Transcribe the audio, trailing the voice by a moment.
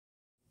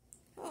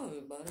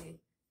everybody,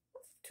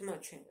 to my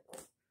channel.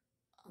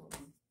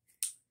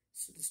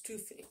 So there's two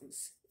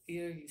things.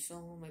 Either you saw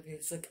one of my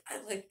videos like,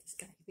 I like this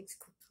guy, he makes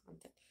cool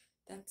content.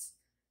 That's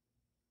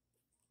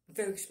a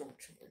very small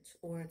chance.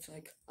 Or it's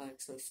like, I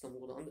actually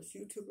stumbled on this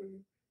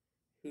YouTuber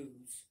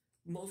who's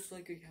most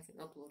likely haven't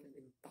uploaded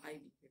in 5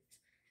 years.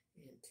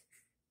 And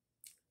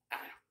I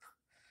don't know.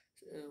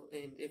 So,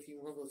 and if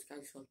you're one of those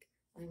guys like,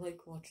 I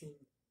like watching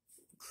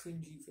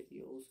cringy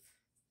videos,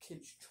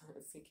 kids trying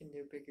to think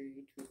they're bigger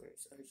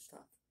YouTubers or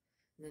stuff,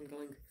 and then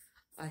going,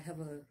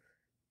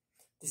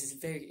 this is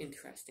very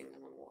interesting, I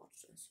want to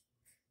watch this.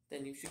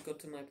 Then you should go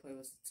to my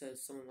playlist that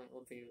says some of my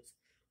old videos.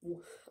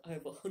 I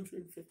have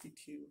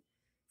 152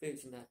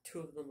 videos in that. 2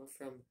 of them are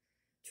from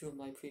 2 of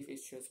my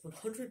previous shows.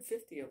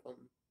 150 of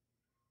them.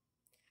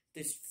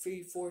 There's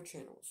 4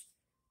 channels.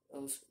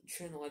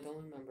 Channel I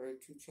don't remember,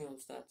 2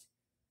 channels that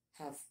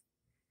have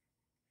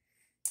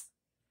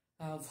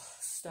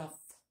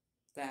stuff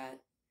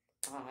that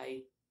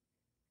I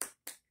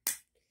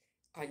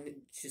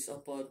just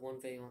upload one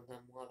video on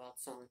them, one about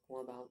Sonic,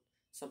 one about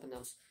something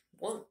else.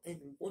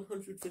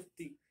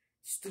 150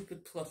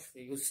 stupid plush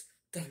videos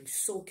that are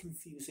so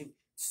confusing,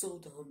 so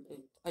dumb,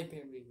 and I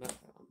barely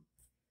remember them.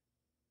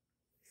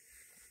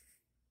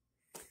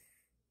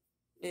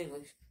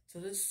 Anyways, so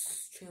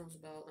this channel's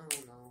about, I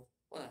don't know,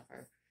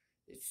 whatever.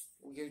 It's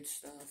weird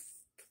stuff,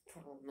 I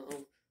don't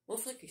know.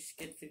 Most likely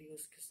skit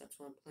videos, because that's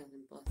what I'm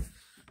planning, but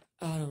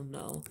I don't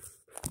know.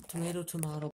 Tomato, tomato.